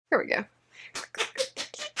Here we go.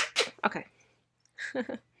 Okay.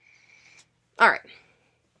 All right.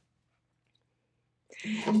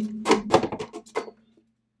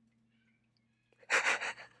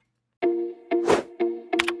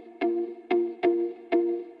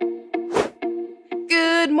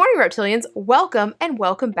 Good morning, Reptilians. Welcome and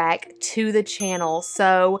welcome back to the channel.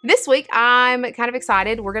 So this week I'm kind of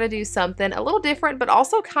excited. We're going to do something a little different, but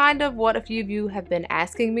also kind of what a few of you have been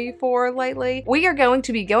asking me for lately. We are going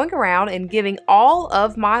to be going around and giving all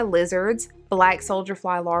of my lizards black soldier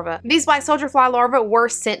fly larvae. These black soldier fly larvae were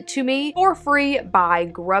sent to me for free by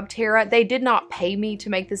GrubTerra. They did not pay me to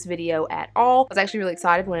make this video at all. I was actually really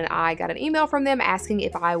excited when I got an email from them asking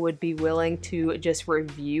if I would be willing to just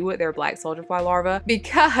review their black soldier fly larvae,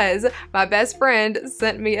 because my best friend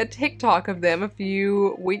sent me a TikTok of them a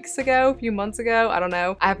few months ago. I don't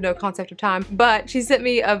know. I have no concept of time, but she sent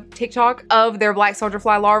me a TikTok of their black soldier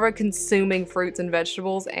fly larvae consuming fruits and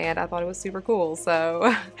vegetables, and I thought it was super cool.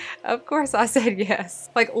 So of course I said yes.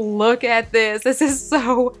 Like, look at this. This is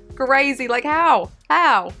so crazy. Like, how?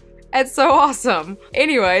 It's so awesome.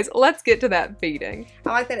 Anyways, let's get to that feeding. I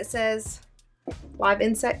like that it says live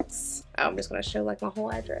insects. Oh, I'm just gonna show like my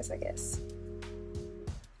whole address, I guess.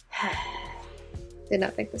 Did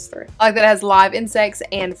not think this through. I like that it has live insects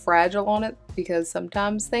and fragile on it, because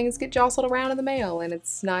sometimes things get jostled around in the mail, and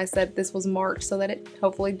it's nice that this was marked so that it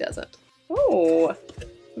hopefully doesn't. Oh,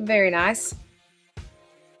 very nice.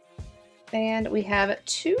 And we have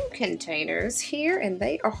 2 containers here, and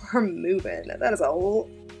they are moving. That is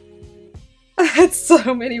that's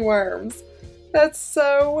so many worms. That's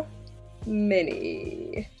so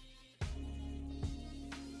many.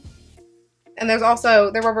 And there's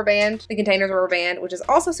also the rubber band. The containers are rubber band, which is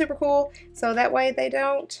also super cool. So that way they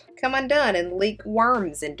don't come undone and leak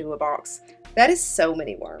worms into a box. That is so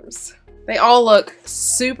many worms. They all look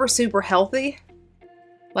super, super healthy.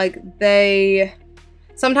 Like,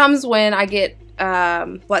 sometimes when I get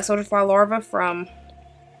black soldier fly larvae from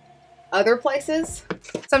other places,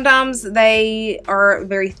 sometimes they are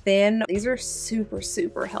very thin. These are super,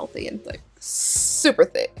 super healthy and thick. Super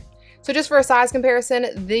thick. So just for a size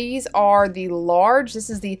comparison, these are the large. This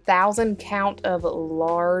is the 1,000 count of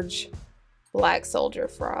large black soldier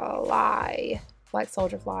fly. Black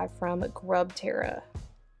soldier fly from GrubTerra.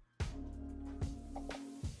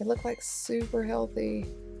 They look like super healthy.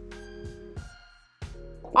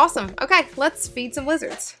 Awesome. Okay, let's feed some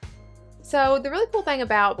lizards. So the really cool thing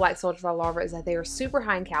about black soldier fly larvae is that they are super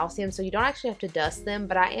high in calcium, so you don't actually have to dust them,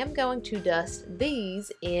 but I am going to dust these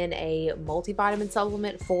in a multivitamin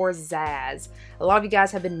supplement for Zaz. A lot of you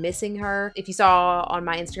guys have been missing her. If you saw on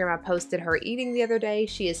my Instagram, I posted her eating the other day.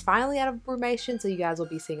 She is finally out of brumation, so you guys will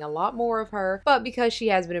be seeing a lot more of her, but because she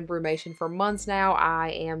has been in brumation for months now,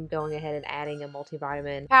 I am going ahead and adding a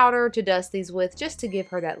multivitamin powder to dust these with, just to give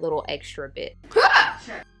her that little extra bit.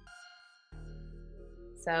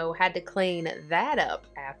 So had to clean that up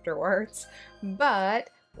afterwards,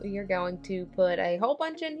 but we are going to put a whole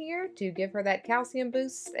bunch in here to give her that calcium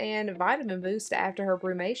boost and vitamin boost after her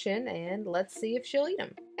brumation, and let's see if she'll eat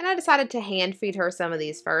them. And I decided to hand feed her some of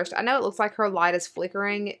these first. I know it looks like her light is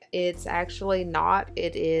flickering. It's actually not.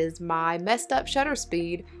 It is my messed up shutter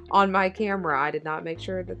speed on my camera. I did not make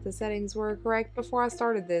sure that the settings were correct before I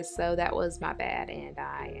started this, so that was my bad, and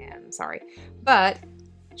I am sorry. But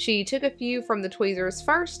she took a few from the tweezers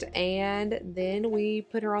first, and then we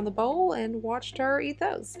put her on the bowl and watched her eat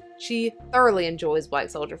those. She thoroughly enjoys black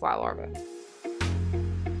soldier fly larvae.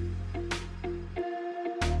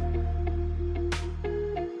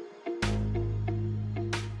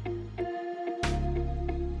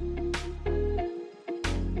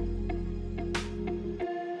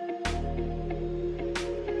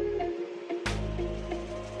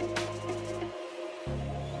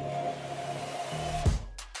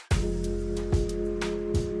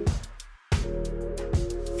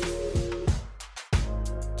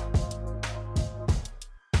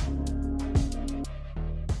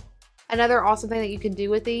 Another awesome thing that you can do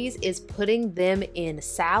with these is putting them in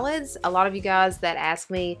salads. A lot of you guys that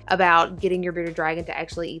ask me about getting your bearded dragon to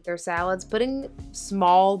actually eat their salads, putting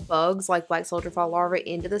small bugs like black soldier fly larvae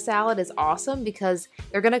into the salad is awesome, because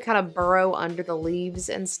they're going to kind of burrow under the leaves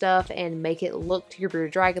and stuff and make it look to your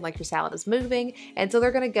bearded dragon like your salad is moving. And so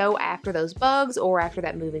they're going to go after those bugs or after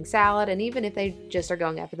that moving salad. And even if they just are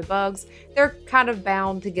going after the bugs, they're kind of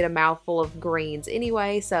bound to get a mouthful of greens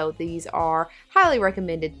anyway. So these are highly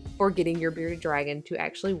recommended for getting your bearded dragon to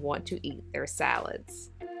actually want to eat their salads.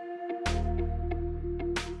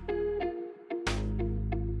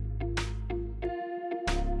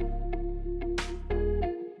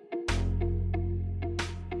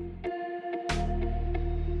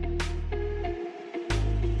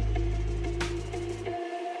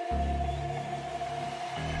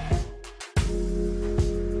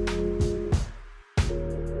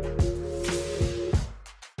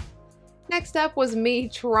 Next up was me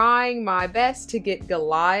trying my best to get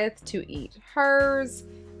Goliath to eat hers,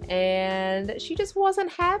 and she just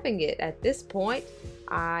wasn't having it at this point.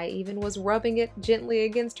 I even was rubbing it gently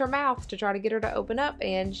against her mouth to try to get her to open up,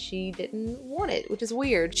 and she didn't want it, which is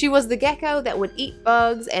weird. She was the gecko that would eat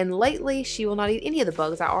bugs, and lately she will not eat any of the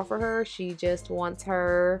bugs I offer her. She just wants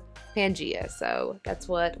her Pangea, so that's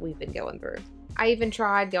what we've been going through. I even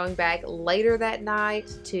tried going back later that night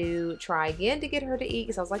to try again to get her to eat,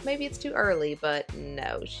 because I was like, maybe it's too early, but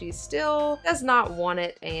no, she still does not want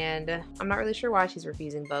it, and I'm not really sure why she's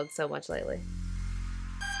refusing bugs so much lately.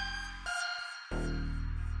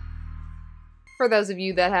 For those of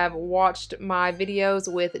you that have watched my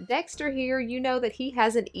videos with Dexter here, you know that he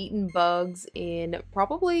hasn't eaten bugs in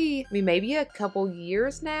probably, maybe a couple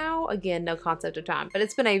years now. Again, no concept of time, but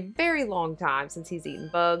it's been a very long time since he's eaten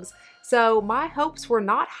bugs. So my hopes were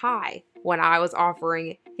not high when I was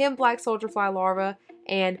offering him black soldier fly larvae,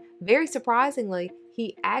 and very surprisingly,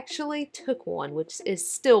 he actually took one, which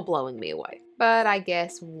is still blowing me away. But I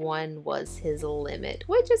guess one was his limit,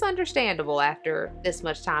 which is understandable after this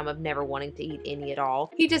much time of never wanting to eat any at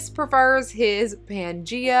all. He just prefers his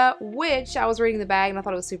Pangea, which I was reading the bag and I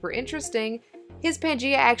thought it was super interesting. His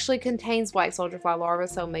Pangea actually contains black soldier fly larvae,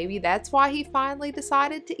 so maybe that's why he finally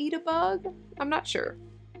decided to eat a bug? I'm not sure.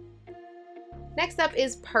 Next up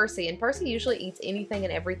is Percy, and Percy usually eats anything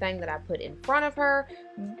and everything that I put in front of her,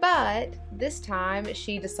 but this time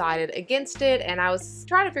she decided against it, and I was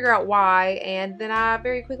trying to figure out why, and then I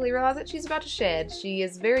very quickly realized that she's about to shed. She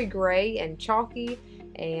is very gray and chalky,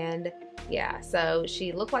 and yeah, so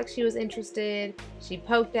she looked like she was interested, she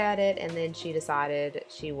poked at it, and then she decided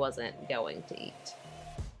she wasn't going to eat.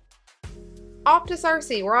 Off to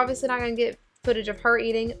Cersei. We're obviously not going to get footage of her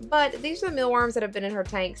eating, but these are the mealworms that have been in her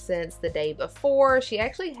tank since the day before. She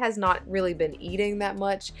actually has not really been eating that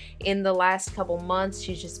much in the last couple months.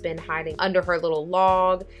 She's just been hiding under her little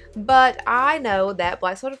log, but I know that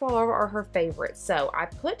black soldier fly larvae are her favorite, so I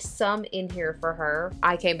put some in here for her.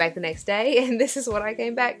 I came back the next day and this is what I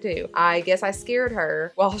came back to. I guess I scared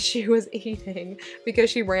her while she was eating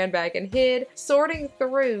because she ran back and hid. Sorting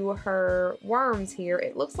through her worms here,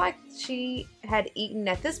 it looks like she had eaten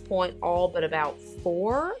at this point all but about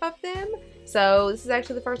 4 of them. So this is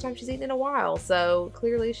actually the first time she's eaten in a while. So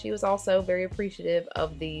clearly she was also very appreciative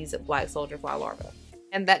of these black soldier fly larvae.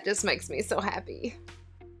 And that just makes me so happy.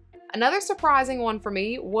 Another surprising one for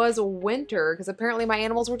me was Winter, because apparently my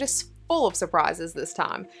animals were just full of surprises this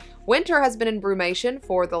time. Winter has been in brumation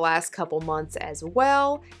for the last couple months as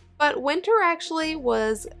well, but Winter actually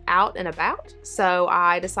was out and about. So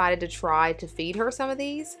I decided to try to feed her some of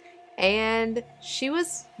these, and she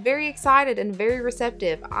was very excited and very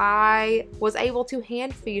receptive. I was able to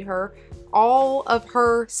hand feed her all of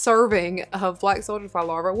her serving of black soldier fly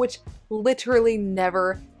larvae, which literally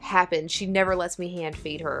never happened. She never lets me hand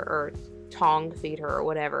feed her or tongue feed her or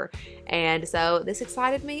whatever. And so this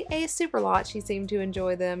excited me a super lot. She seemed to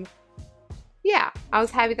enjoy them. Yeah, I was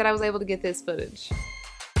happy that I was able to get this footage.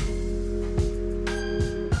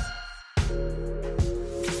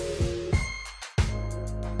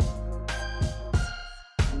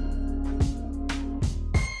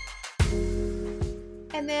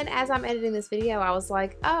 And then as I'm editing this video, I was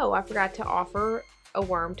like, oh, I forgot to offer a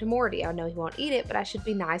worm to Morty. I know he won't eat it, but I should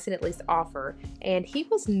be nice and at least offer. And he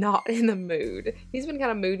was not in the mood. He's been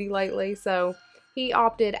kind of moody lately, so he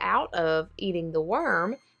opted out of eating the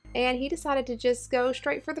worm and he decided to just go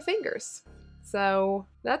straight for the fingers. So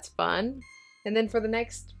that's fun. And then for the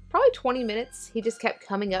next probably 20 minutes, he just kept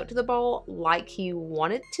coming up to the bowl like he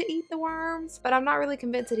wanted to eat the worms, but I'm not really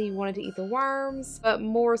convinced that he wanted to eat the worms, but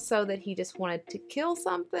more so that he just wanted to kill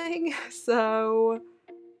something. So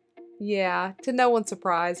yeah, to no one's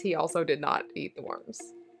surprise, he also did not eat the worms.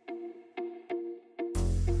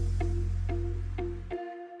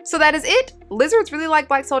 So that is it. Lizards really like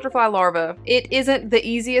black soldier fly larvae. It isn't the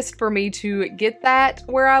easiest for me to get that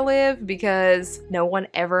where I live because no one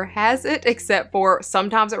ever has it except for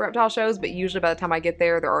sometimes at reptile shows, but usually by the time I get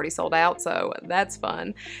there, they're already sold out, so that's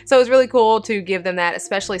fun. So it was really cool to give them that,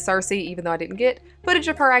 especially Cersei, even though I didn't get footage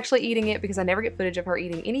of her actually eating it because I never get footage of her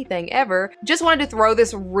eating anything ever. Just wanted to throw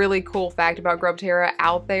this really cool fact about GrubTerra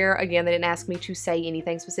out there. Again, they didn't ask me to say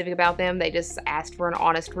anything specific about them. They just asked for an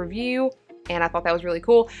honest review, and I thought that was really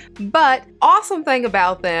cool. But awesome thing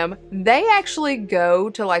about them, they actually go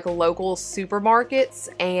to like local supermarkets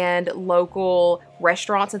and local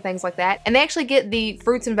restaurants and things like that, and they actually get the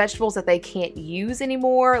fruits and vegetables that they can't use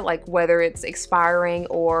anymore, like whether it's expiring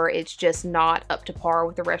or it's just not up to par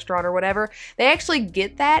with the restaurant or whatever. They actually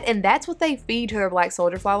get that, and that's what they feed to their black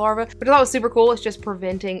soldier fly larvae, which I thought was super cool. It's just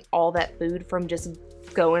preventing all that food from just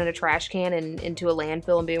going in a trash can and into a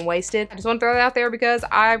landfill and being wasted. I just want to throw that out there because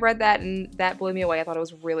I read that and that blew me away. I thought it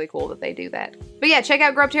was really cool that they do that. But yeah, check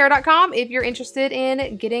out GrubTerra.com if you're interested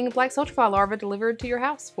in getting black soldier fly larvae delivered to your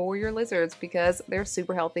house for your lizards because they're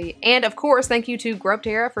super healthy. And of course, thank you to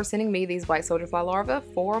GrubTerra for sending me these black soldier fly larvae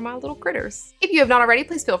for my little critters. If you have not already,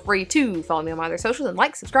 please feel free to follow me on my other socials and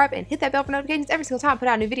like, subscribe, and hit that bell for notifications every single time I put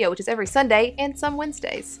out a new video, which is every Sunday and some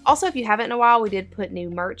Wednesdays. Also, if you haven't in a while, we did put new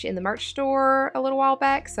merch in the merch store a little while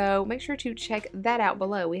back, so make sure to check that out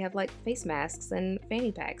below. We have like face masks and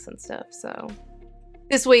fanny packs and stuff, so.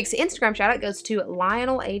 This week's Instagram shout out goes to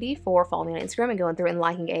Lionel80 for following me on Instagram and going through and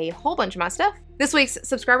liking a whole bunch of my stuff. This week's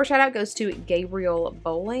subscriber shout out goes to Gabriel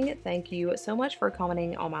Bowling. Thank you so much for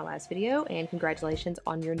commenting on my last video and congratulations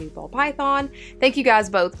on your new ball python. Thank you guys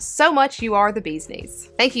both so much. You are the bee's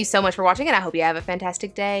knees. Thank you so much for watching and I hope you have a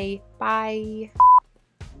fantastic day. Bye.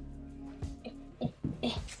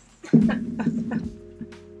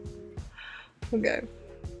 Okay.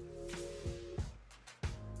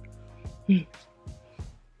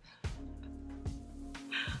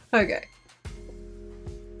 Okay.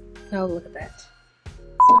 Oh, look at that.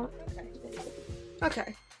 Okay.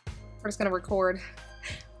 Okay. We're just gonna record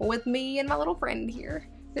with me and my little friend here.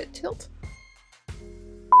 Did it tilt?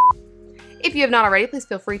 If you have not already, please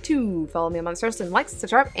feel free to follow me on my socials and like,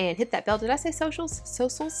 subscribe, and hit that bell. Did I say socials?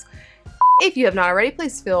 Socials? If you have not already,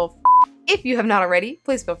 please feel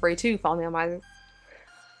free to follow me on my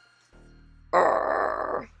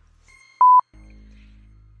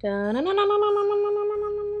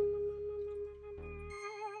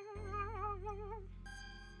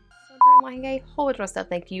liking a whole bunch of stuff.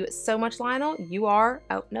 Thank you so much, Lionel. You are,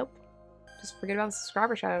 oh, nope. Just forget about the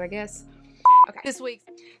subscriber shout out, I guess. Okay, this week,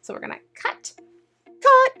 so we're gonna cut.